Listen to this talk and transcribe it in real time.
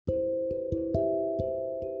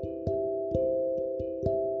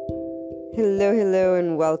Hello,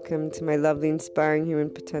 and welcome to my lovely, inspiring human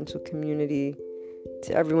potential community.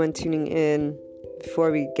 To everyone tuning in,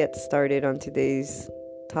 before we get started on today's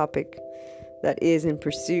topic, that is in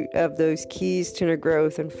pursuit of those keys to inner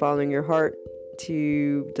growth and following your heart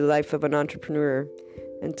to the life of an entrepreneur,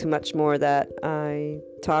 and to much more that I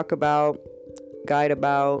talk about, guide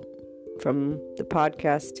about, from the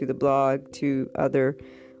podcast to the blog to other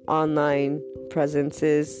online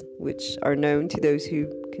presences which are known to those who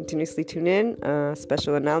continuously tune in.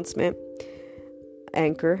 Special announcement: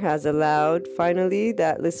 Anchor has allowed finally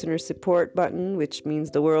that listener support button, which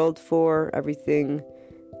means the world for everything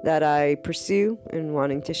that I pursue and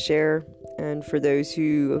wanting to share, and for those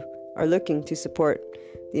who are looking to support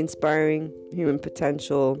the inspiring human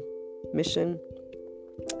potential mission,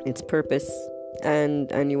 its purpose,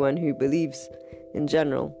 and anyone who believes in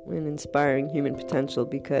general in inspiring human potential,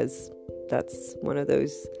 because that's one of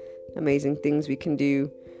those amazing things we can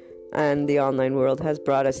do, and the online world has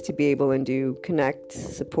brought us to be able and do connect,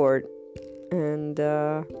 support, and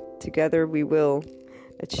together we will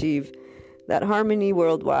achieve that harmony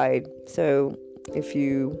worldwide. So if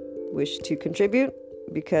you wish to contribute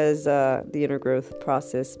because the inner growth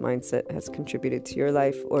process mindset has contributed to your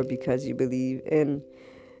life, or because you believe in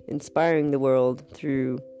inspiring the world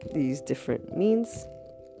through these different means,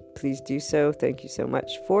 please do so. Thank you so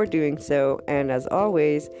much for doing so. And as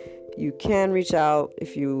always, you can reach out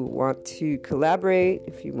if you want to collaborate,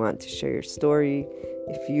 if you want to share your story,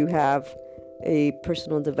 if you have a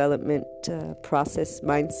personal development process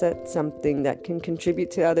mindset, something that can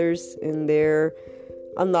contribute to others in their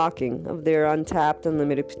unlocking of their untapped,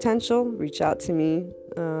 unlimited potential. Reach out to me.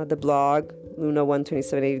 The blog,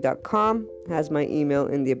 luna12780.com, has my email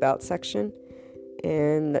in the About section.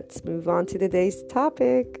 And let's move on to today's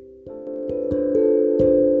topic.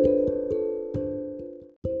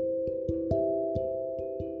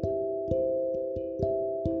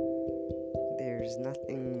 There's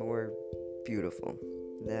nothing more beautiful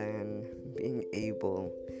than being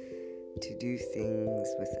able to do things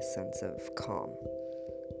with a sense of calm,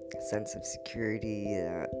 a sense of security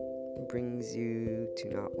that brings you to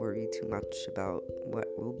not worry too much about what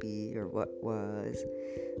will be or what was,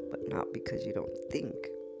 but not because you don't think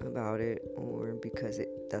about it, or because it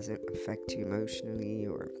doesn't affect you emotionally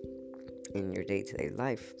or in your day-to-day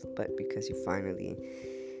life, but because you finally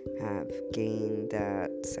have gained that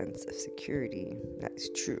sense of security that is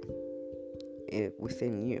true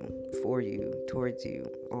within you, for you, towards you,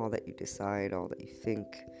 all that you decide, all that you think,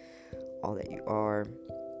 all that you are.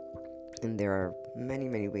 And there are many,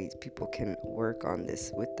 many ways people can work on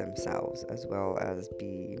this with themselves, as well as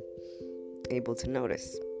be able to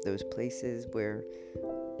notice those places where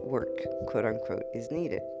work, quote unquote, is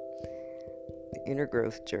needed. The inner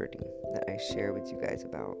growth journey that I share with you guys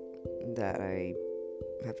about, that I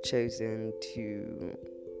have chosen to,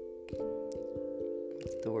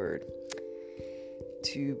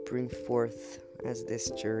 to bring forth as this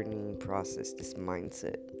journey process, this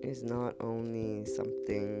mindset, is not only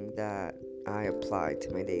something that I apply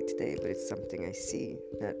to my day-to-day, but it's something I see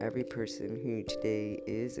that every person who today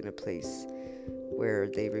is in a place where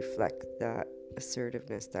they reflect that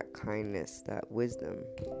assertiveness, that kindness, that wisdom,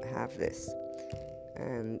 have this.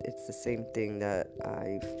 And it's the same thing that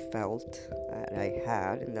I felt that I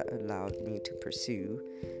had, and that allowed me to pursue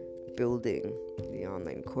building the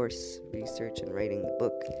online course, research, and writing the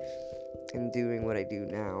book, and doing what I do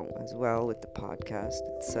now as well with the podcast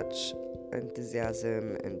with such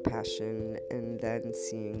enthusiasm and passion, and then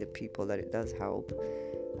seeing the people that it does help,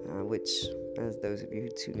 which, as those of you who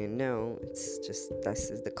tune in know, it's just, this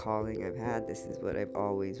is the calling I've had, this is what I've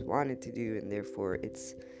always wanted to do, and therefore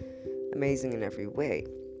it's amazing in every way.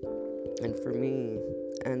 And for me,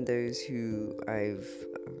 and those who I've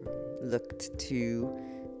looked to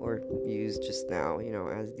or used just now,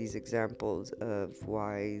 as these examples of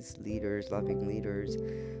wise leaders, loving leaders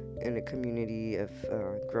in a community of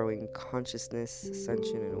growing consciousness,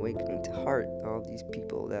 ascension, and awakening to heart, all these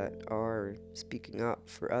people that are speaking up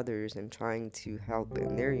for others and trying to help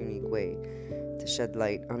in their unique way to shed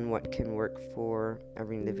light on what can work for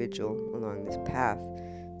every individual along this path,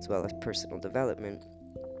 as well as personal development.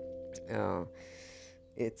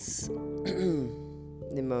 It's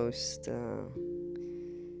the most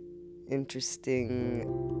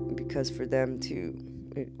interesting, because for them too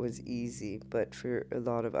it was easy, but for a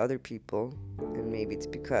lot of other people, and maybe it's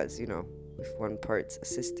because if one part's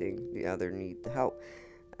assisting, the other need the help,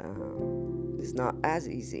 it's not as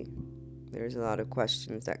easy. There's a lot of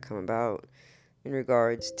questions that come about in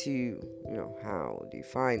regards to, how do you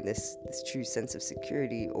find this true sense of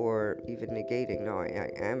security, or even negating, no, I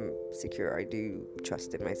am secure, I do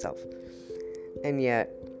trust in myself. And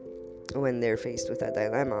yet, when they're faced with a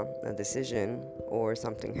dilemma, a decision, or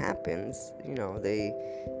something happens,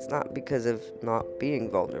 it's not because of not being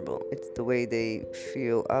vulnerable. It's the way they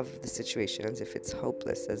feel of the situation, as if it's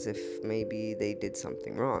hopeless, as if maybe they did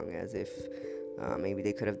something wrong, as if maybe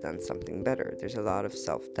they could have done something better. There's a lot of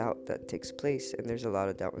self-doubt that takes place, and there's a lot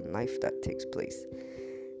of doubt in life that takes place.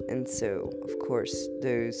 And so, of course,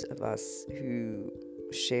 those of us who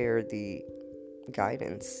share the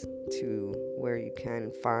guidance to where you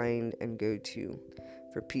can find and go to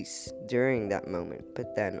for peace during that moment,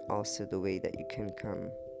 but then also the way that you can come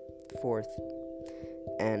forth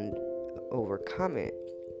and overcome it,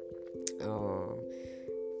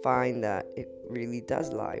 find that it really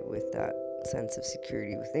does lie with that sense of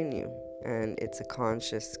security within you. And it's a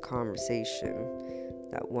conscious conversation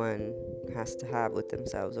that one has to have with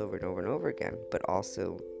themselves over and over and over again, but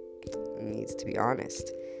also needs to be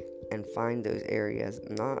honest and find those areas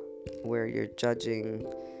not where you're judging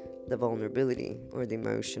the vulnerability or the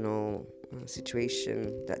emotional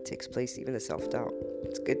situation that takes place, even the self-doubt.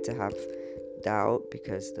 It's good to have doubt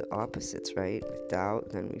because the opposite's right. With doubt,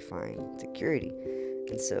 then we find security.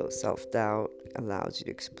 And so self-doubt allows you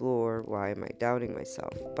to explore, why am I doubting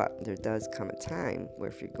myself? But there does come a time where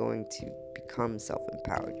if you're going to become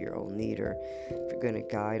self-empowered, your own leader, if you're going to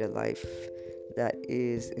guide a life that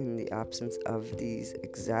is in the absence of these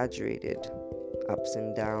exaggerated ups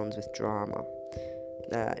and downs with drama,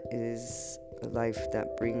 that is a life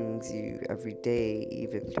that brings you every day,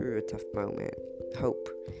 even through a tough moment, hope.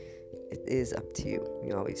 It is up to you.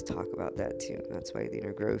 We always talk about that too. That's why the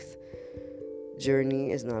inner growth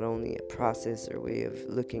journey is not only a process or way of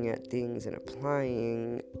looking at things and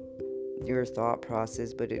applying your thought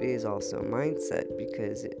process, but it is also a mindset,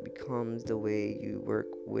 because it becomes the way you work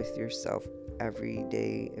with yourself every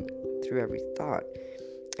day and through every thought,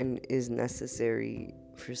 and is necessary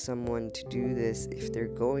for someone to do this if they're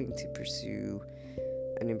going to pursue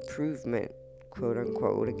an improvement, quote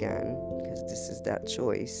unquote, again, because this is that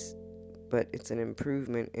choice, but it's an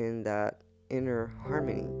improvement in that inner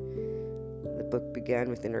harmony. The book began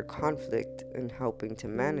with inner conflict and helping to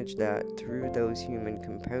manage that through those human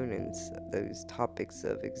components, those topics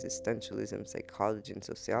of existentialism, psychology, and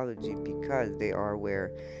sociology, because they are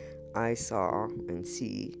where I saw and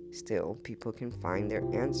see still people can find their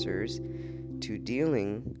answers to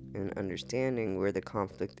dealing and understanding where the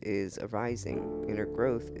conflict is arising. Inner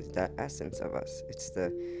growth is that essence of us. It's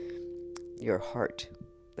your heart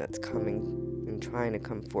that's coming and trying to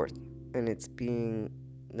come forth, and it's being,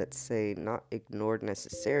 let's say, not ignored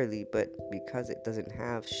necessarily, but because it doesn't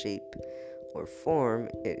have shape or form,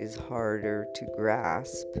 it is harder to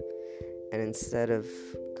grasp. And instead of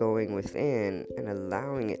going within and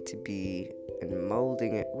allowing it to be and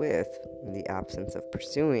molding it with, in the absence of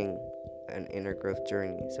pursuing an inner growth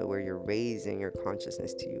journey, so where you're raising your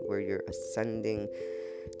consciousness to you, where you're ascending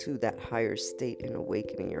to that higher state and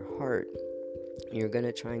awakening your heart, you're going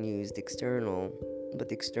to try and use the external, but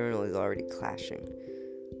the external is already clashing.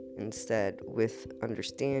 Instead, with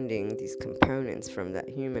understanding these components from that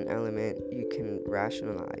human element, you can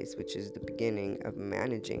rationalize, which is the beginning of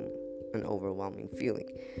managing an overwhelming feeling.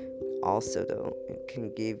 Also, though, it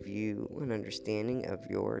can give you an understanding of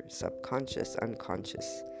your subconscious,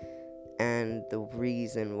 unconscious, and the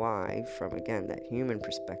reason why, from again that human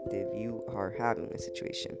perspective, you are having a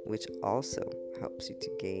situation, which also helps you to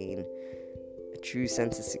gain a true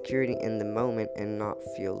sense of security in the moment and not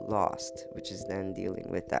feel lost, which is then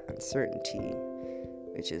dealing with that uncertainty,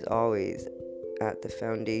 which is always at the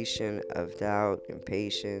foundation of doubt,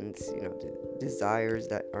 impatience, the desires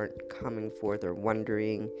that aren't coming forth or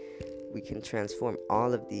wondering. We can transform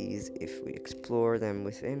all of these if we explore them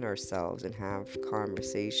within ourselves and have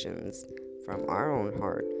conversations from our own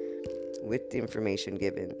heart with the information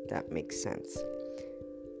given that makes sense.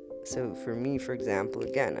 So for me, for example,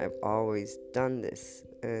 again, I've always done this,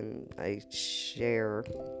 and I share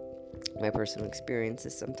my personal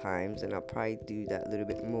experiences sometimes, and I'll probably do that a little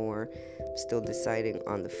bit more. I'm still deciding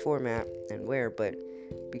on the format and where, but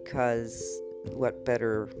because what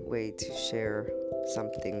better way to share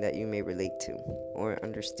something that you may relate to or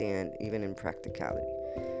understand, even in practicality,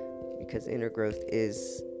 because inner growth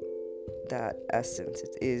is that essence.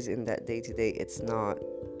 It is in that day-to-day. It's not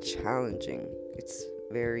challenging. It's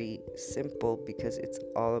very simple because it's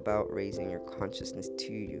all about raising your consciousness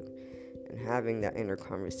to you and having that inner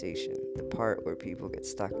conversation. The part where people get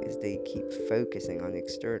stuck is they keep focusing on the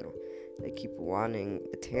external. They keep wanting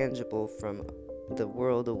the tangible from the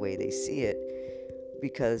world the way they see it,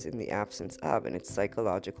 because in the absence of, and it's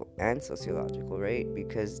psychological and sociological, right?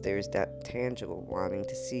 Because there's that tangible, wanting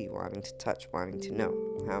to see, wanting to touch, wanting to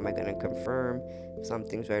know. How am I going to confirm if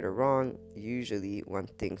something's right or wrong? Usually one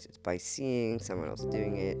thinks it's by seeing someone else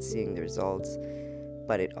doing it, seeing the results,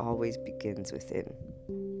 but it always begins within.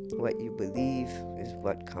 What you believe is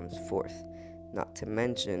what comes forth. Not to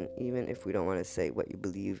mention, even if we don't want to say what you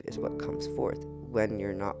believe is what comes forth, when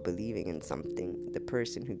you're not believing in something, the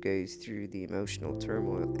person who goes through the emotional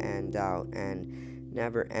turmoil and doubt and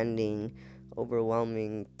never-ending,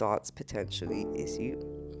 overwhelming thoughts potentially is you.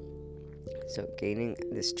 So gaining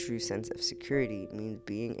this true sense of security means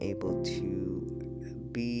being able to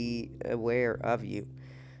be aware of you,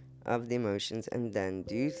 of the emotions, and then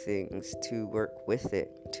do things to work with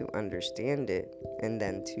it, to understand it, and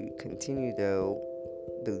then to continue though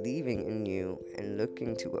believing in you and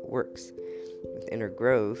looking to what works. With inner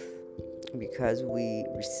growth, because we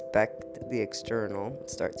respect the external, it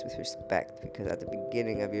starts with respect, because at the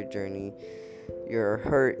beginning of your journey you're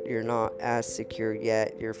hurt, you're not as secure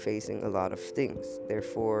yet, you're facing a lot of things.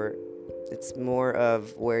 Therefore, it's more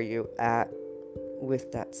of where you're at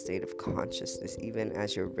with that state of consciousness, even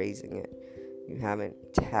as you're raising it. You haven't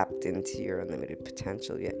tapped into your unlimited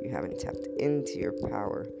potential yet. You haven't tapped into your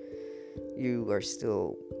power. You are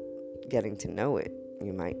still getting to know it.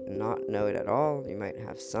 You might not know it at all. You might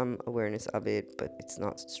have some awareness of it, but it's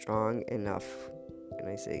not strong enough. And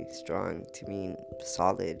I say strong to mean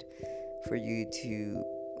solid, for you to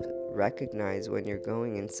recognize when you're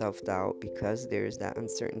going in self-doubt, because there's that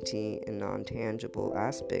uncertainty and non-tangible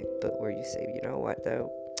aspect. But where you say, you know what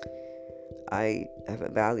though, I have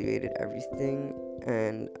evaluated everything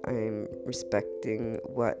and I'm respecting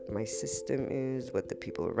what my system is, what the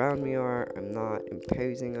people around me are. I'm not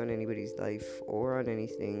imposing on anybody's life or on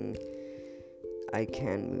anything. I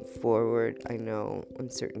can move forward. I know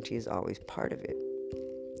uncertainty is always part of it.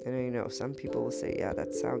 And I know some people will say, yeah,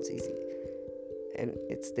 that sounds easy. And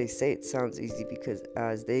they say it sounds easy because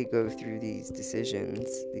as they go through these decisions,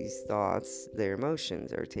 these thoughts, their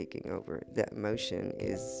emotions are taking over. That emotion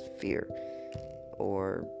is fear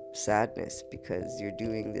or sadness, because you're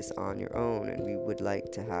doing this on your own, and we would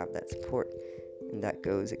like to have that support. And that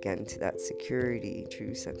goes again to that security,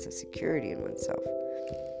 true sense of security in oneself.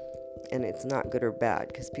 And it's not good or bad,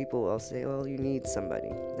 because people will say, well, you need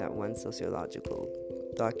somebody. That one sociological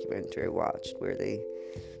documentary I watched where they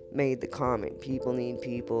made the comment, people need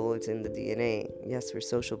people, it's in the DNA. Yes, we're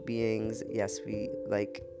social beings. Yes, we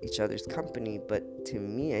like each other's company. But to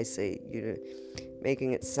me, I say,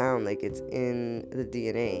 making it sound like it's in the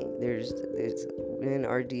DNA. There's in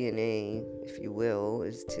our DNA, if you will,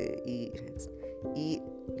 is to eat. It's eat,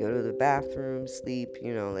 go to the bathroom, sleep,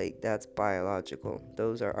 like that's biological.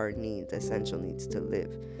 Those are our needs, essential needs to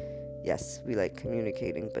live. Yes, we like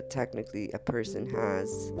communicating, but technically a person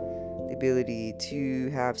has the ability to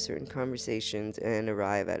have certain conversations and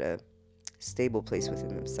arrive at a stable place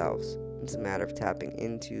within themselves. It's a matter of tapping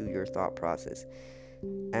into your thought process.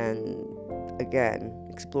 And again,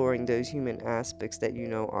 exploring those human aspects that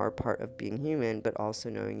are part of being human, but also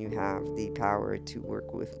knowing you have the power to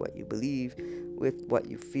work with what you believe, with what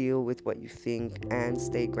you feel, with what you think, and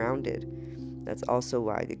stay grounded. That's also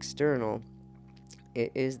why the external,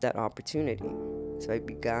 it is that opportunity. So I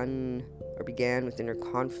began with inner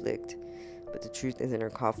conflict, but the truth is inner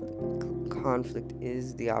conflict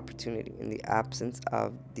is the opportunity. In the absence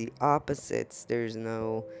of the opposites, there's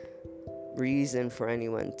no reason for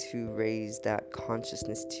anyone to raise that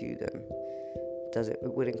consciousness to them.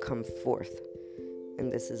 It wouldn't come forth.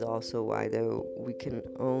 And this is also why, though, we can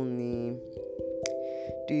only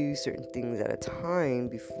do certain things at a time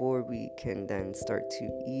before we can then start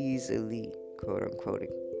to easily, quote unquote,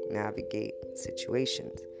 navigate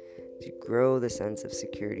situations. To grow the sense of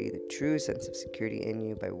security, the true sense of security in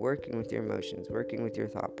you, by working with your emotions, working with your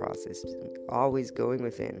thought process, always going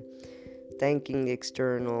within, thanking the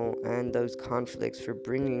external and those conflicts for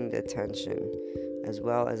bringing the attention, as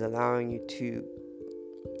well as allowing you to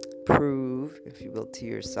prove, if you will, to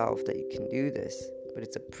yourself that you can do this. But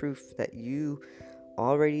it's a proof that you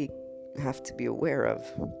already have to be aware of,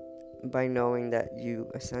 by knowing that you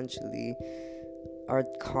essentially are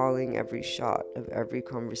calling every shot of every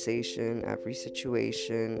conversation, every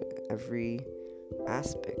situation, every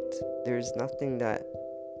aspect. There's nothing that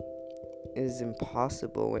is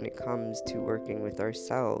impossible when it comes to working with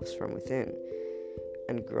ourselves from within.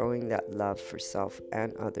 And growing that love for self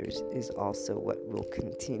and others is also what will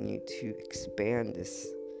continue to expand this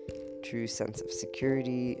true sense of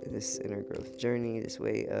security, this inner growth journey, this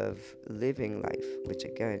way of living life, which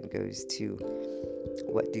again goes to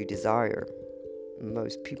what do you desire.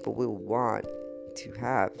 Most people will want to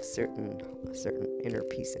have certain inner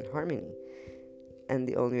peace and harmony. And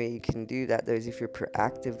the only way you can do that, though, is if you're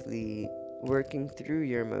proactively working through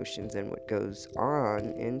your emotions and what goes on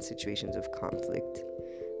in situations of conflict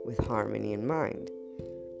with harmony in mind.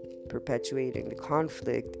 Perpetuating the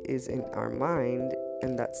conflict is in our mind,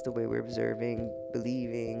 and that's the way we're observing,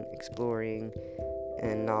 believing, exploring,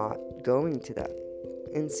 and not going to that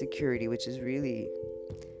insecurity, which is really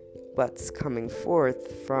what's coming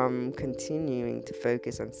forth from continuing to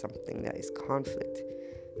focus on something that is conflict,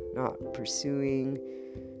 not pursuing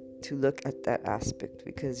to look at that aspect,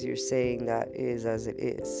 because you're saying that is as it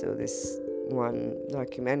is. So this one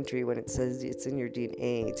documentary, when it says it's in your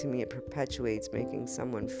DNA, to me it perpetuates making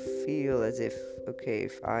someone feel as if, okay,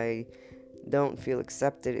 if I don't feel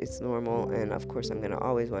accepted, it's normal, and of course I'm going to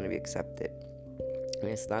always want to be accepted. And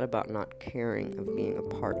it's not about not caring of being a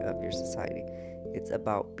part of your society. It's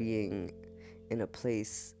about being in a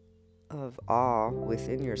place of awe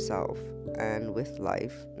within yourself and with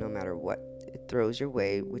life, no matter what it throws your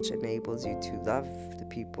way, which enables you to love the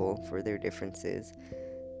people for their differences,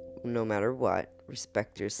 no matter what,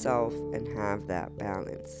 respect yourself, and have that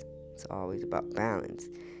balance. It's always about balance.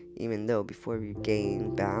 Even though before we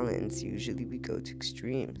gain balance, usually we go to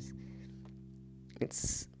extremes.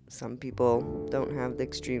 Some people don't have the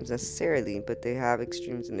extremes necessarily, but they have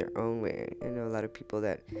extremes in their own way. I know a lot of people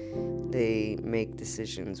that they make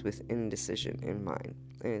decisions with indecision in mind.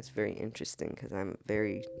 And it's very interesting because I'm a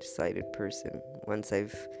very decided person.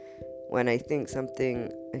 When I think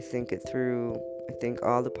something, I think it through, I think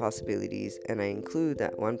all the possibilities, and I include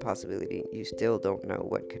that one possibility. You still don't know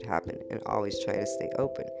what could happen, and always try to stay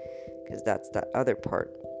open, because that's that other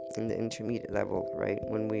part in the intermediate level, right?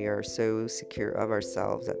 When we are so secure of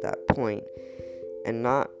ourselves at that point, and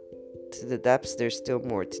not to the depths, there's still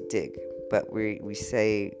more to dig. But we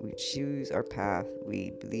say we choose our path,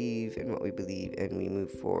 we believe in what we believe, and we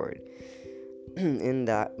move forward. In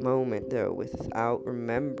that moment, though, without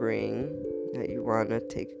remembering that you want to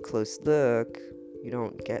take a close look, you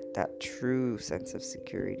don't get that true sense of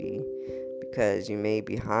security, because you may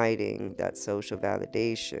be hiding that social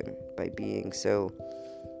validation by being so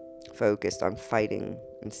focused on fighting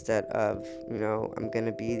instead of, I'm going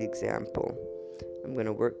to be the example. I'm going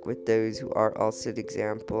to work with those who are also the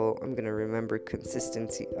example. I'm going to remember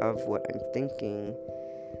consistency of what I'm thinking.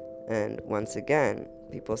 And once again,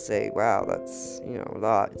 people say, wow, that's, a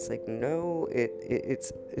lot. It's like, no,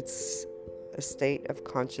 it's a state of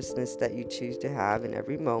consciousness that you choose to have in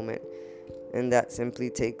every moment. And that simply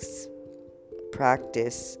takes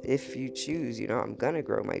practice. If you choose, I'm going to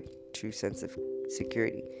grow my true sense of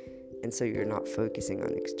security. And so you're not focusing on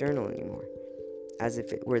external anymore, as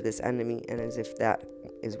if it were this enemy, and as if that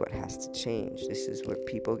is what has to change. This is where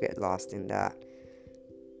people get lost in that.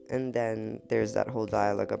 And then there's that whole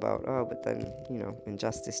dialogue about, but then,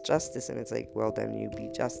 injustice, justice. And it's like, well, then you be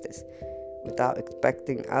justice. Without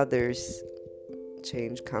expecting others,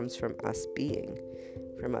 change comes from us being,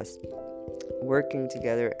 from us working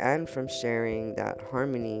together, and from sharing that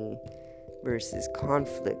harmony versus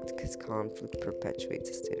conflict, because conflict perpetuates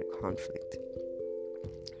a state of conflict.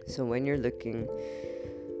 So when you're looking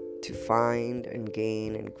to find and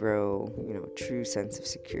gain and grow, true sense of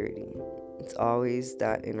security, it's always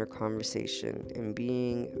that inner conversation and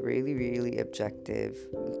being really, really objective,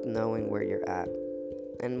 knowing where you're at.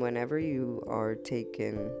 And whenever you are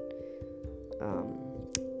taken,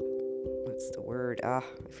 what's the word? I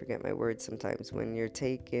forget my words sometimes. When you're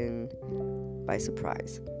taken by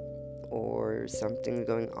surprise, or something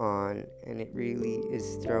going on and it really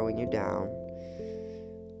is throwing you down,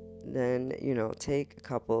 then, take a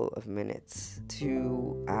couple of minutes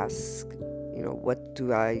to ask, what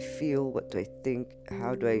do I feel? What do I think?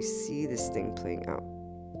 How do I see this thing playing out?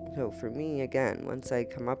 So for me, again, once I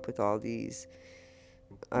come up with all these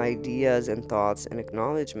ideas and thoughts and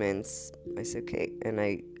acknowledgements, I say, okay, and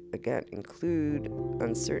I, again, include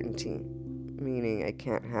uncertainty, meaning I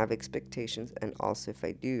can't have expectations, and also if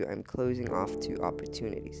I do, I'm closing off to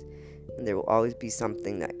opportunities. And there will always be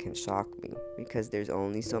something that can shock me, because there's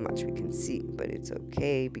only so much we can see, but it's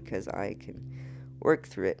okay because I can work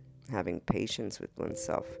through it, having patience with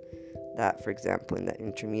oneself. That, for example, in that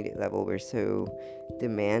intermediate level, we're so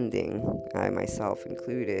demanding, I myself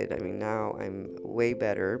included. I mean, now I'm way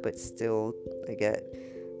better, but still I get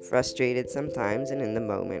frustrated sometimes, and in the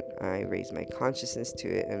moment I raise my consciousness to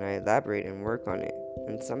it and I elaborate and work on it.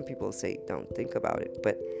 And some people say don't think about it,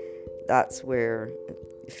 but that's where,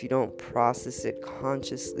 if you don't process it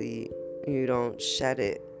consciously, you don't shed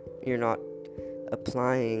it, you're not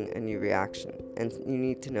applying a new reaction. And you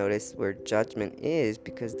need to notice where judgment is,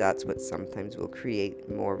 because that's what sometimes will create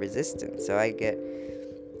more resistance. So I get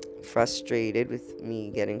frustrated with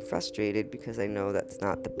me getting frustrated because I know that's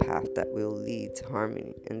not the path that will lead to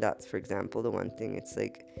harmony. And that's, for example, the one thing. It's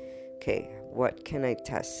like, okay, what can I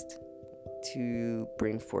test to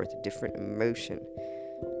bring forth a different emotion?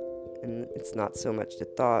 And it's not so much the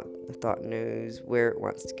thought knows where it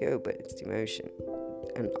wants to go, but it's the emotion.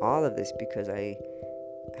 And all of this because I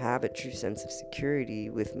have a true sense of security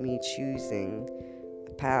with me choosing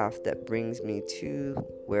a path that brings me to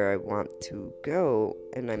where I want to go,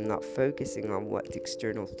 and I'm not focusing on what the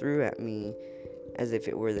external threw at me as if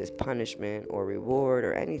it were this punishment or reward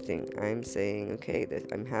or anything. I'm saying, okay,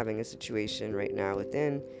 I'm having a situation right now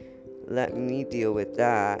within, let me deal with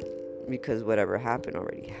that, because whatever happened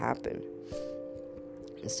already happened.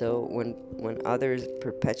 So when others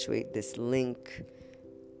perpetuate this link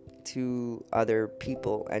to other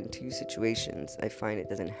people and to situations, I find it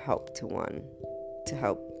doesn't help to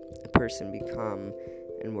help a person become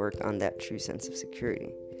and work on that true sense of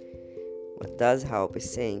security. What does help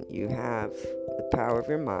is saying you have the power of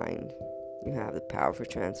your mind, you have the power for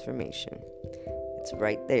transformation. It's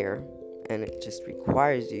right there, and it just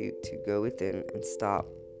requires you to go within and stop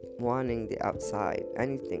wanting the outside,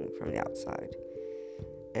 anything from the outside.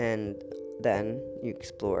 And then you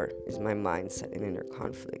explore, is my mindset in inner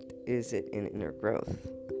conflict? Is it in inner growth?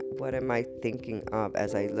 What am I thinking of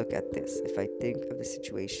as I look at this? If I think of the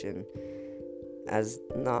situation as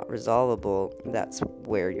not resolvable, that's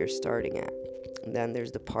where you're starting at. And then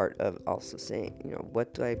there's the part of also saying,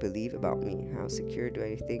 what do I believe about me? How secure do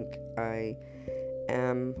I think I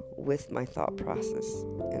am with my thought process?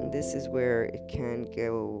 And this is where it can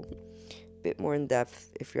go a bit more in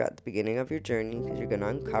depth if you're at the beginning of your journey, because you're going to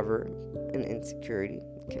uncover an insecurity.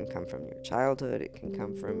 It can come from your childhood, it can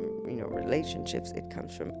come from relationships, it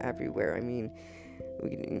comes from everywhere. I mean,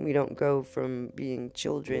 we don't go from being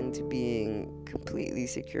children to being completely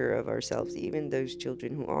secure of ourselves. Even those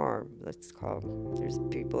children who are, there's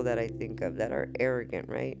people that I think of that are arrogant,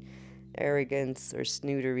 right? Arrogance or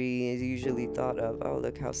snootery is usually thought of, oh,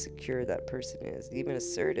 look how secure that person is. Even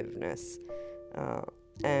assertiveness.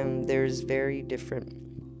 And there's very different,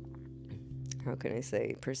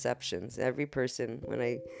 perceptions. Every person, when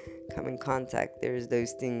I come in contact, there's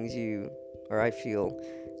those things I feel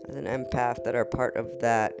as an empath that are part of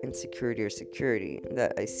that insecurity or security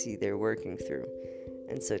that I see they're working through.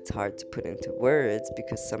 And so it's hard to put into words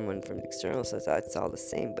because someone from the external says, oh, it's all the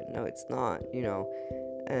same, but no, it's not,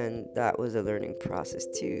 and that was a learning process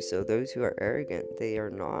too. So those who are arrogant, they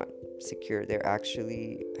are not secure. They're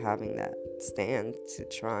actually having that stand to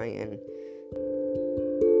try and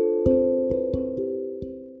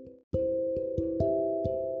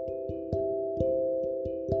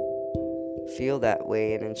feel that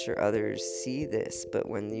way and ensure others see this. But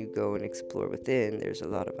when you go and explore within, there's a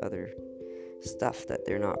lot of other stuff that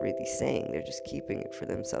they're not really saying. They're just keeping it for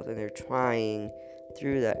themselves, and they're trying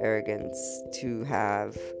through that arrogance to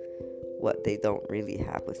have what they don't really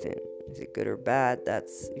have within. Is it good or bad?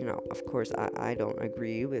 That's, of course, I don't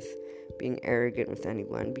agree with being arrogant with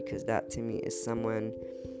anyone, because that to me is someone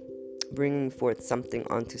bringing forth something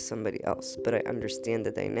onto somebody else. But I understand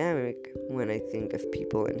the dynamic when I think of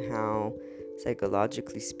people and how,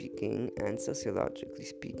 psychologically speaking and sociologically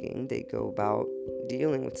speaking, they go about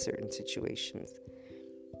dealing with certain situations.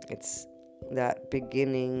 It's that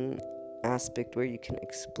beginning aspect where you can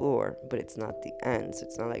explore, but it's not the end. So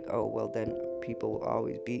it's not like, oh, well, then people will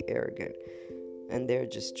always be arrogant and they're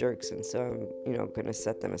just jerks, and so I'm gonna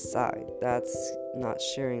set them aside. That's not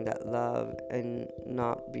sharing that love and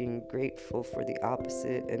not being grateful for the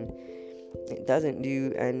opposite. And it doesn't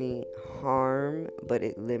do any harm, but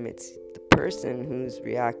it limits the person who's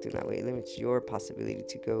reacting that way. It limits your possibility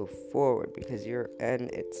to go forward, because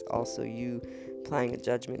it's also you applying a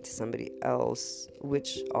judgment to somebody else,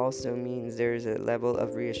 which also means there's a level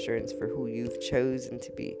of reassurance for who you've chosen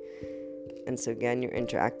to be. And so again, you're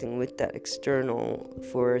interacting with that external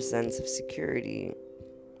for a sense of security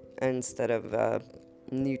instead of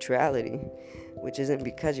neutrality, which isn't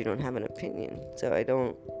because you don't have an opinion. So I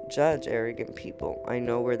don't judge arrogant people. I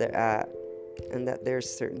know where they're at, and that there's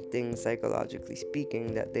certain things, psychologically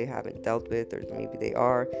speaking, that they haven't dealt with, or maybe they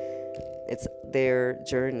are. It's their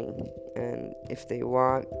journey, and if they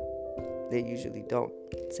want, they usually don't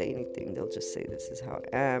say anything. They'll just say, this is how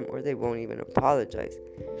I am, or they won't even apologize.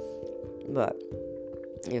 But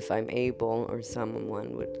if I'm able, or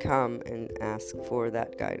someone would come and ask for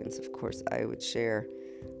that guidance, of course I would share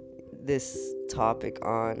this topic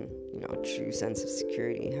on true sense of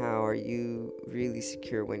security. How are you really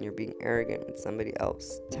secure when you're being arrogant with somebody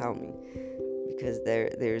else? Tell me, because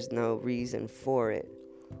there's no reason for it,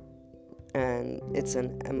 and it's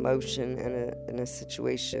an emotion and a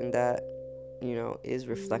situation that is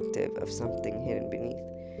reflective of something hidden beneath.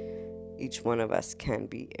 Each one of us can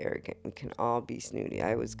be arrogant. We can all be snooty.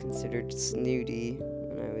 I was considered snooty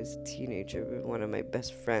when I was a teenager, but one of my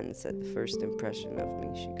best friends said the first impression of me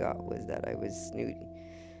she got was that I was snooty.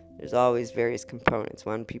 There's always various components.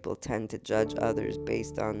 One, people tend to judge others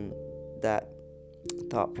based on that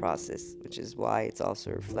thought process, which is why it's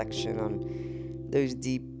also a reflection on those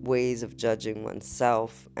deep ways of judging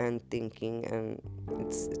oneself and thinking. And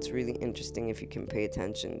it's really interesting if you can pay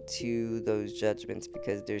attention to those judgments,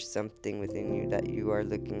 because there's something within you that you are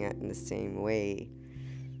looking at in the same way,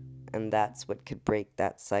 and that's what could break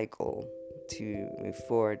that cycle to move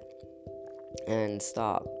forward and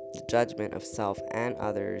stop the judgment of self and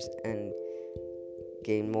others and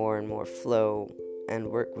gain more and more flow and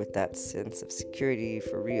work with that sense of security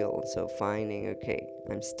for real. So finding, okay,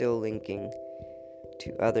 I'm still linking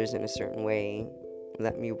to others in a certain way.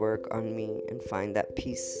 Let me work on me and find that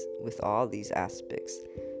peace with all these aspects.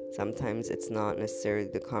 Sometimes it's not necessarily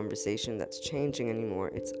the conversation that's changing anymore,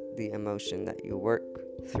 it's the emotion that you work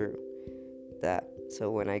through that.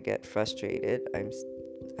 So when I get frustrated,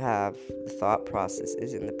 have the thought process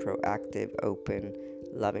is in the proactive, open,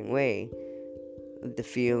 loving way. The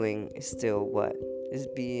feeling is still what is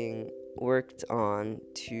being worked on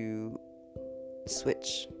to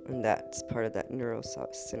switch, and that's part of that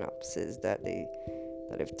neurosynapses that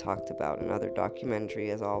I've talked about in other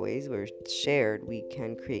documentary. As always, we're shared, we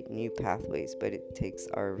can create new pathways, but it takes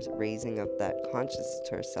our raising of that consciousness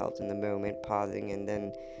to ourselves in the moment, pausing and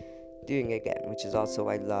then doing again, which is also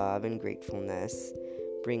why love and gratefulness,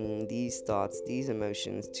 bringing these thoughts, these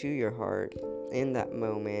emotions to your heart in that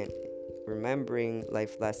moment, remembering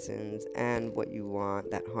life lessons and what you want,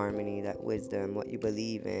 that harmony, that wisdom, what you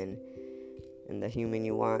believe in, and the human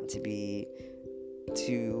you want to be,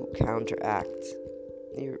 to counteract.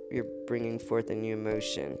 You're bringing forth a new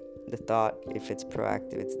emotion. The thought, if it's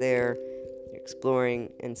proactive, it's there, you're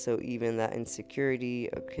exploring. And so even that insecurity,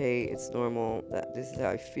 okay, it's normal, that this is how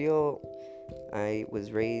I feel. I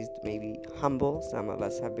was raised maybe humble. Some of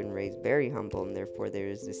us have been raised very humble, and therefore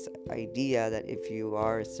there's this idea that if you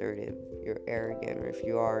are assertive, you're arrogant, or if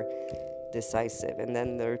you are decisive. And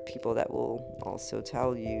then there are people that will also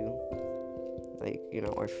tell you,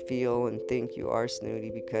 or feel and think you are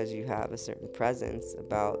snooty because you have a certain presence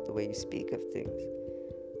about the way you speak of things.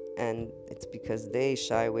 And it's because they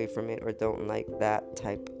shy away from it or don't like that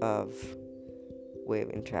type of way of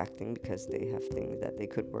interacting, because they have things that they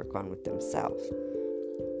could work on with themselves.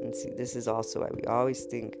 And see, this is also why we always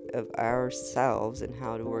think of ourselves and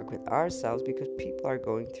how to work with ourselves, because people are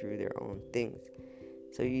going through their own things.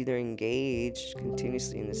 So you either engage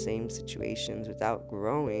continuously in the same situations without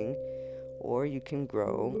growing, or you can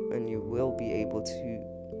grow and you will be able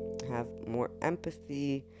to have more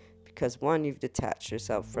empathy, because one, you've detached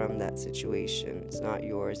yourself from that situation. It's not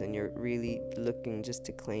yours, and you're really looking just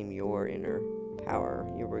to claim your inner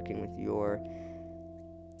power. You're working with your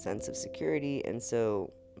sense of security, and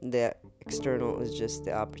so that external is just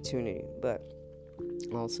the opportunity. But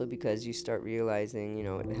also because you start realizing,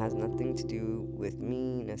 it has nothing to do with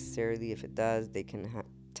me necessarily. If it does, they can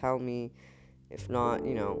tell me. If not,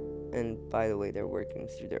 and by the way, they're working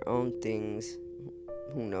through their own things.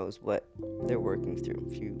 Who knows what they're working through.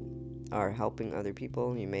 If you are helping other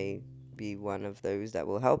people, you may be one of those that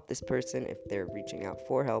will help this person. If they're reaching out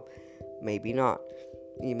for help, maybe not.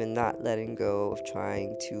 Even that, letting go of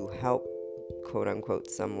trying to help, quote unquote,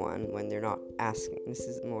 someone when they're not asking. This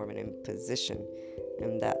is more of an imposition,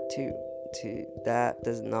 and that too, that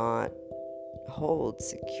does not hold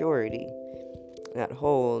security. That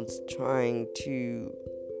holds trying to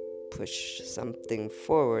push something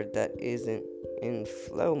forward that isn't in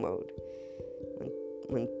flow mode.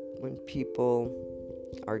 When people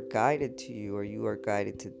are guided to you, or you are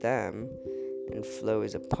guided to them, and flow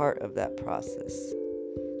is a part of that process,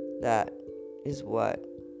 that is what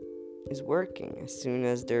is working. As soon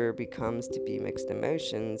as there becomes to be mixed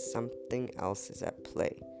emotions, something else is at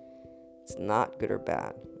play. It's not good or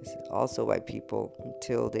bad. This is also why people,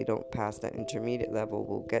 until they don't pass that intermediate level,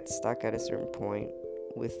 will get stuck at a certain point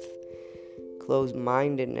with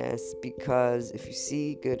closed-mindedness, because if you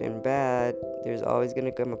see good and bad, there's always going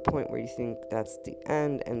to come a point where you think that's the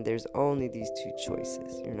end, and there's only these two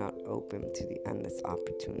choices. You're not open to the endless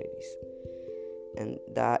opportunities. And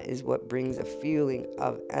that is what brings a feeling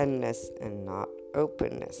of endness and not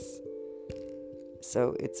openness.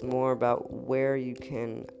 So it's more about where you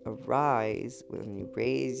can arise when you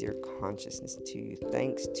raise your consciousness to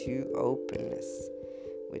thanks to openness,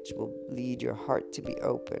 which will lead your heart to be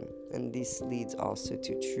open. And this leads also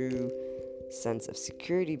to true sense of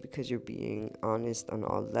security because you're being honest on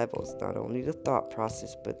all levels, not only the thought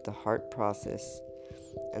process but the heart process.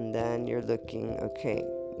 And then you're looking, okay,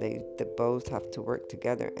 they both have to work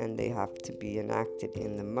together and they have to be enacted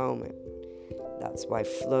in the moment. That's why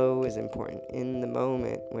flow is important. In the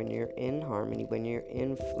moment, when you're in harmony, when you're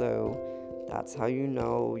in flow, that's how you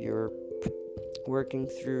know you're working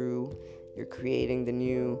through, you're creating the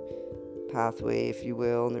new pathway, if you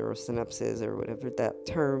will, neurosynapses or whatever that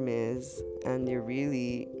term is, and you're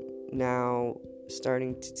really now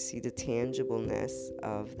starting to see the tangibleness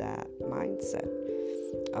of that mindset,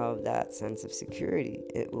 of that sense of security.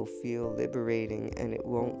 It will feel liberating and it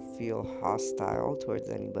won't feel hostile towards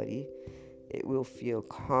anybody. It will feel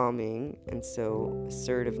calming. And so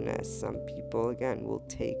assertiveness, some people again will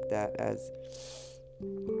take that as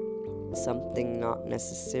something not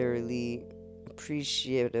necessarily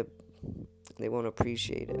appreciative. They won't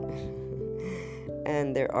appreciate it.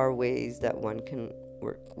 And there are ways that one can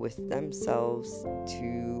work with themselves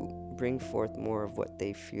to bring forth more of what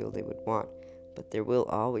they feel they would want, but there will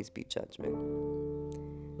always be judgment.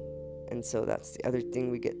 And so that's the other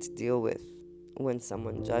thing we get to deal with when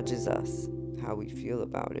someone judges us, how we feel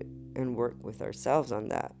about it, and work with ourselves on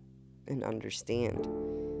that and understand.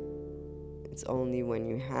 It's only when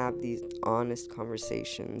you have these honest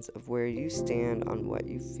conversations of where you stand on what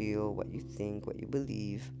you feel, what you think, what you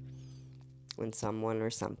believe, when someone or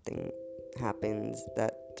something happens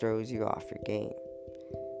that throws you off your game.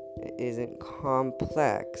 It isn't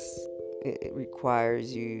complex. It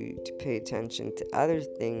requires you to pay attention to other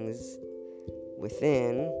things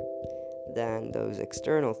within than those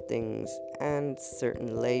external things, and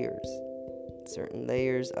certain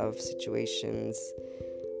layers of situations,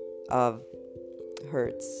 of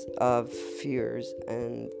hurts, of fears,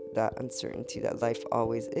 and that uncertainty that life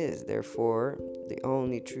always is. Therefore, the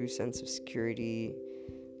only true sense of security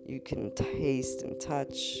you can taste and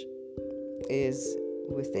touch is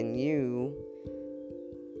within you,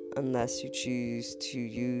 unless you choose to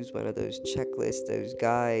use one of those checklists, those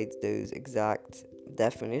guides, those exact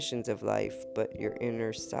definitions of life. But your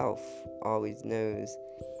inner self always knows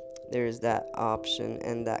there's that option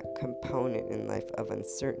and that component in life of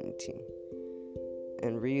uncertainty.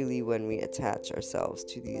 And really, when we attach ourselves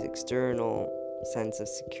to these external sense of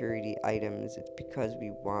security items, it's because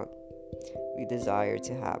we desire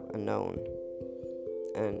to have a known.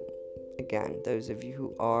 And again, those of you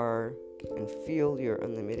who are and feel your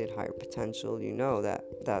unlimited higher potential, you know that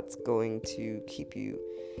that's going to keep you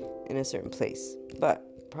in a certain place. But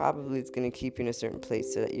probably it's going to keep you in a certain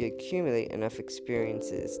place so that you accumulate enough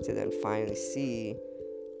experiences to then finally see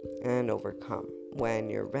and overcome when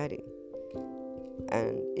you're ready.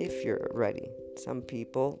 And if you're ready, some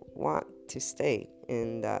people want to stay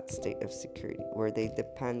in that state of security where they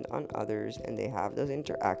depend on others and they have those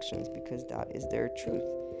interactions because that is their truth.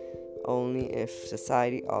 Only if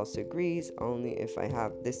society also agrees, only if I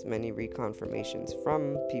have this many reconfirmations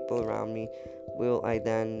from people around me, will I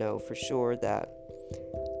then know for sure that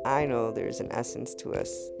I know there's an essence to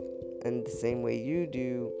us. And the same way you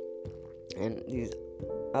do, and these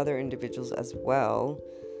other individuals as well,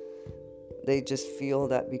 they just feel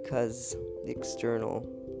that because the external,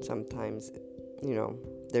 sometimes,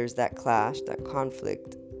 there's that clash, that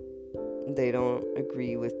conflict, they don't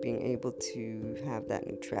agree with being able to have that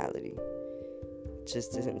neutrality. It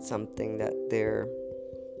just isn't something that they're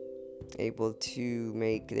able to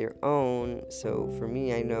make their own. So for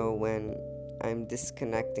me, I know when I'm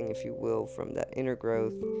disconnecting, if you will, from that inner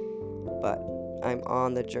growth, but I'm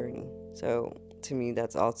on the journey. So to me,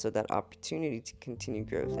 that's also that opportunity to continue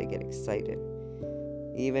growth. I get excited.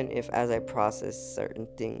 Even if as I process certain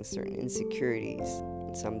things, certain insecurities,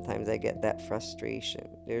 sometimes I get that frustration.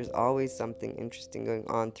 There's always something interesting going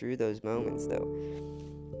on through those moments, though.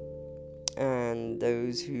 And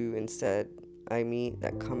those who instead I meet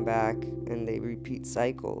that come back and they repeat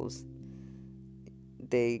cycles,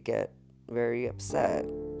 they get very upset.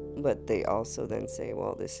 But they also then say,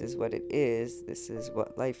 well, this is what it is. This is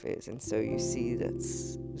what life is. And so you see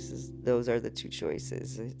those are the two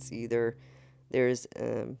choices. It's either there's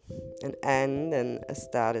an end and a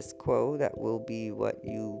status quo that will be what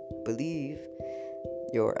you believe.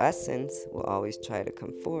 Your essence will always try to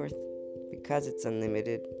come forth because it's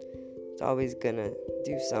unlimited. It's always going to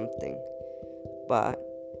do something. But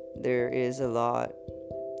there is a lot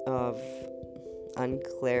of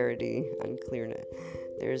unclearness.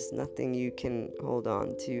 There's nothing you can hold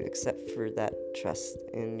on to except for that trust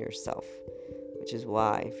in yourself, which is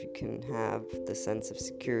why if you can have the sense of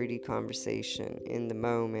security conversation in the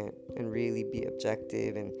moment and really be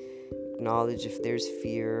objective and acknowledge if there's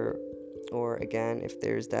fear Or again, if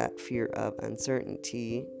there's that fear of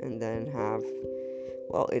uncertainty, and then have,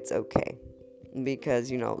 well, it's okay.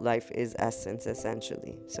 Because, life is essence,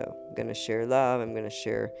 essentially. So I'm going to share love. I'm going to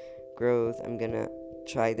share growth. I'm going to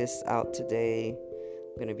try this out today.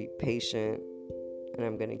 I'm going to be patient. And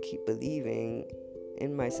I'm going to keep believing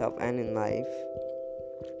in myself and in life.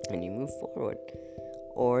 And you move forward.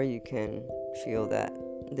 Or you can feel that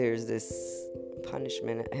there's this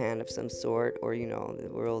punishment at hand of some sort, or the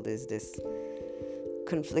world is this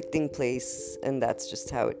conflicting place, and that's just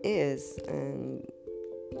how it is. And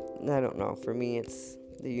I don't know, for me, it's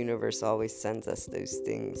the universe always sends us those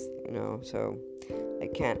things, so I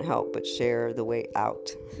can't help but share the way out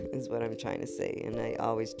is what I'm trying to say. And I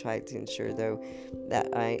always try to ensure, though,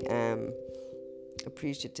 that I am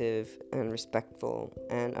appreciative and respectful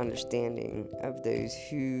and understanding of those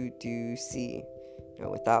who do see.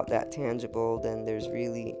 Without that tangible, then there's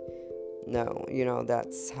really no,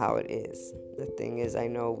 that's how it is. The thing is, I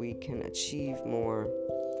know we can achieve more,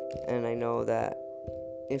 and I know that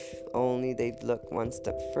if only they'd look one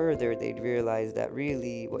step further, they'd realize that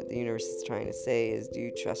really what the universe is trying to say is, do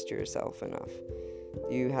you trust yourself enough?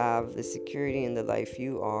 Do you have the security in the life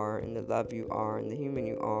you are, in the love you are, in the human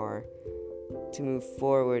you are, to move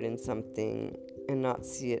forward in something and not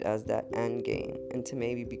see it as that end game, and to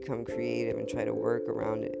maybe become creative and try to work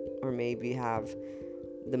around it, or maybe have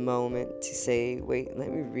the moment to say, wait,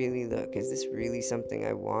 let me really look, is this really something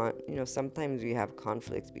I want? Sometimes we have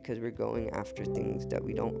conflicts because we're going after things that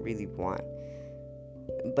we don't really want,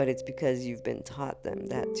 but it's because you've been taught them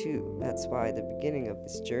that too. That's why the beginning of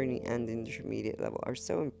this journey and the intermediate level are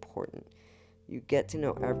so important. You get to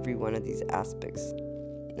know every one of these aspects.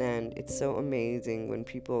 And it's so amazing when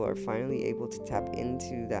people are finally able to tap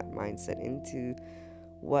into that mindset, into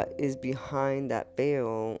what is behind that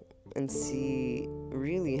veil, and see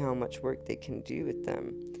really how much work they can do with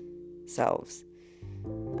themselves.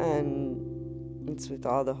 And it's with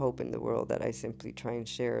all the hope in the world that I simply try and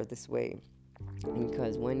share this way.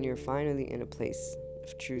 Because when you're finally in a place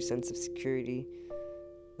of true sense of security,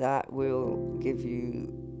 that will give you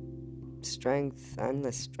strength,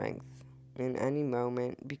 endless strength, in any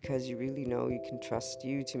moment, because you really know you can trust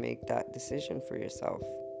you to make that decision for yourself.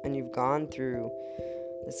 And you've gone through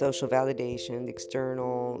the social validation, the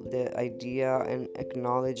external, the idea, and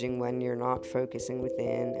acknowledging when you're not focusing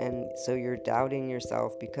within, and so you're doubting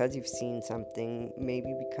yourself because you've seen something,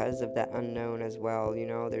 maybe because of that unknown as well.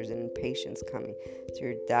 There's an impatience coming, so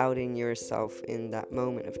you're doubting yourself in that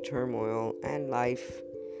moment of turmoil and life.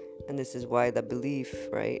 And this is why the belief,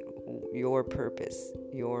 right, your purpose,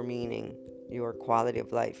 your meaning, your quality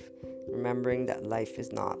of life, remembering that life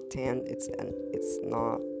is not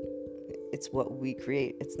it's what we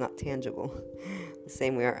create. It's not tangible. The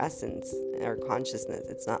same way our essence, our consciousness,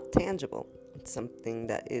 it's not tangible. It's something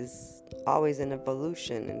that is always in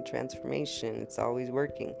evolution and transformation. It's always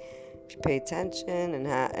working. If you pay attention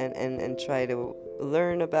and try to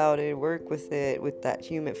learn about it, work with it, with that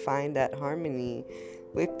human, find that harmony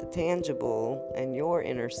with the tangible and your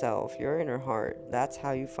inner self, your inner heart, that's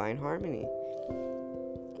how you find harmony.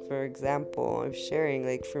 For example, I'm sharing,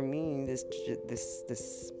 like, for me, this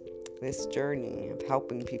journey of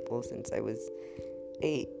helping people since I was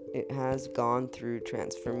 8, it has gone through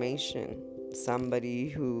transformation. Somebody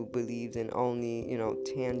who believes in only,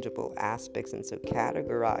 tangible aspects, and so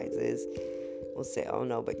categorizes, will say, oh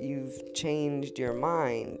no, but you've changed your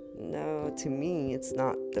mind. No, to me, it's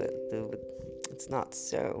not it's not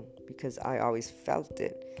so, because I always felt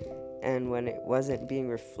it. And when it wasn't being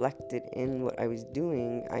reflected in what I was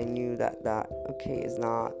doing, I knew that okay, is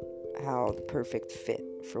not how the perfect fit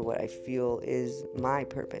for what I feel is my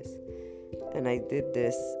purpose. And I did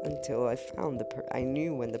this until I found I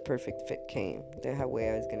knew when the perfect fit came, the way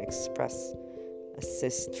I was going to express,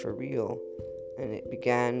 assist for real. And it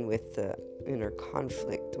began with the inner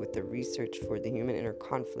conflict, with the research for the human inner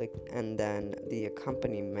conflict, and then the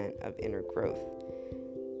accompaniment of inner growth.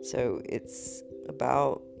 So it's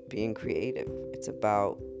about being creative. It's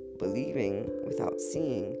about believing without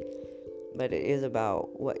seeing. But it is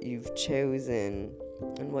about what you've chosen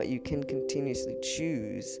and what you can continuously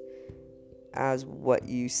choose as what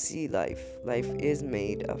you see life. Life is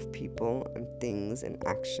made of people and things and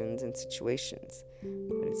actions and situations.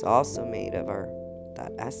 But it's also made of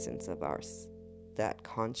that essence of ours, that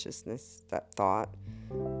consciousness, that thought.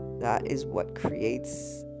 That is what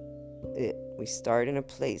creates it. We start in a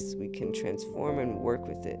place, we can transform and work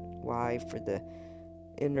with it. Why? For the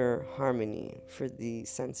inner harmony, for the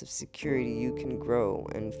sense of security. You can grow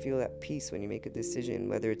and feel at peace when you make a decision,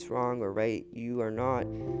 whether it's wrong or right. You are not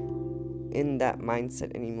in that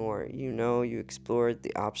mindset anymore. You explored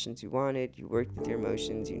the options you wanted, you worked with your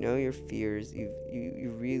emotions, your fears,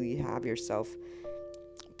 you really have yourself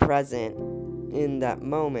present in that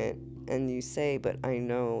moment, and you say, but I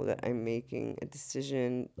know that I'm making a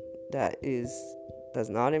decision that does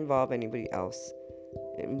not involve anybody else.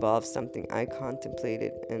 It involves something I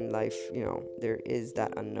contemplated in life. There is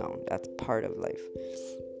that unknown. That's part of life.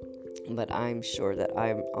 But I'm sure that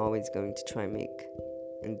I'm always going to try and make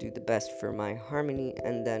and do the best for my harmony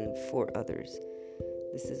and then for others.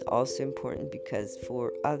 This is also important because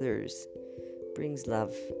for others brings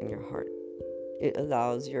love in your heart. It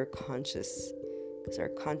allows your conscious, because our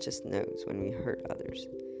conscious knows when we hurt others.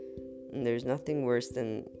 And there's nothing worse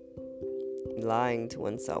than lying to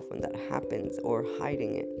oneself when that happens, or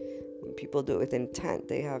hiding it. When people do it with intent,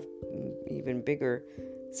 they have even bigger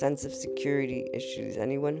sense of security issues.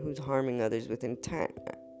 Anyone who's harming others with intent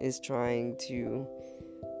is trying to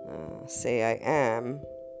say I am,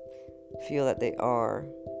 feel that they are.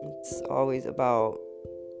 It's always about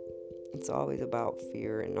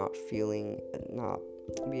fear and not feeling, not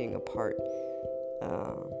being a part.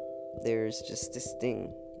 There's just this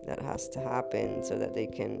thing that has to happen so that they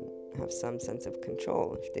can have some sense of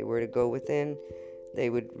control. If they were to go within, they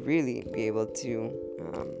would really be able to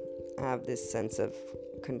have this sense of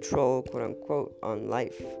control, quote unquote, on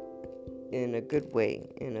life in a good way,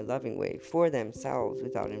 in a loving way for themselves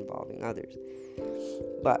without involving others.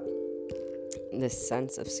 But this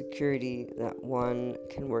sense of security that one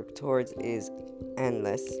can work towards is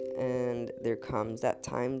endless, and there comes that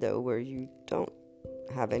time though where you don't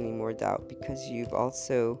have any more doubt, because you've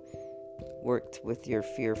also worked with your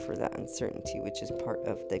fear for that uncertainty, which is part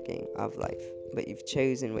of the game of life. But you've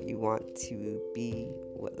chosen what you want to be,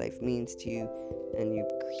 what life means to you, and you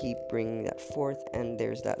keep bringing that forth. And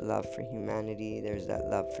there's that love for humanity, there's that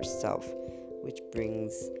love for self, which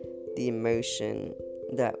brings the emotion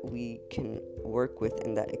that we can work with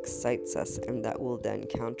and that excites us, and that will then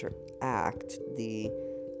counteract the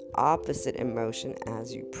opposite emotion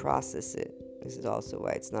as you process it. This is also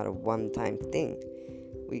why it's not a one-time thing.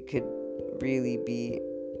 We could really be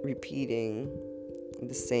repeating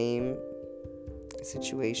the same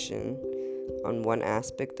situation on one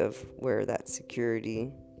aspect of where that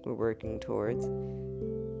security we're working towards,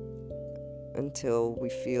 until we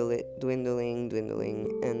feel it dwindling,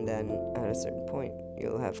 and then at a certain point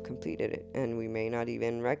you'll have completed it, and we may not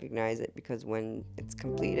even recognize it, because when it's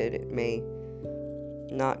completed it may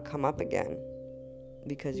not come up again,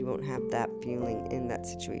 because you won't have that feeling in that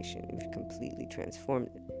situation. You've completely transformed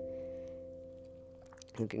it.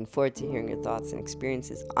 Looking forward to hearing your thoughts and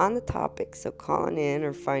experiences on the topic, so call on in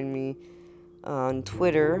or find me on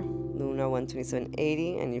Twitter,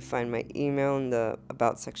 Luna12780, and you find my email in the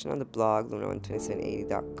About section on the blog,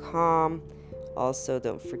 Luna12780.com. Also,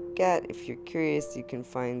 don't forget, if you're curious, you can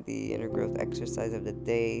find the inner growth exercise of the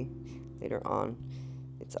day later on.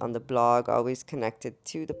 It's on the blog, always connected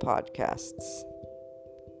to the podcasts.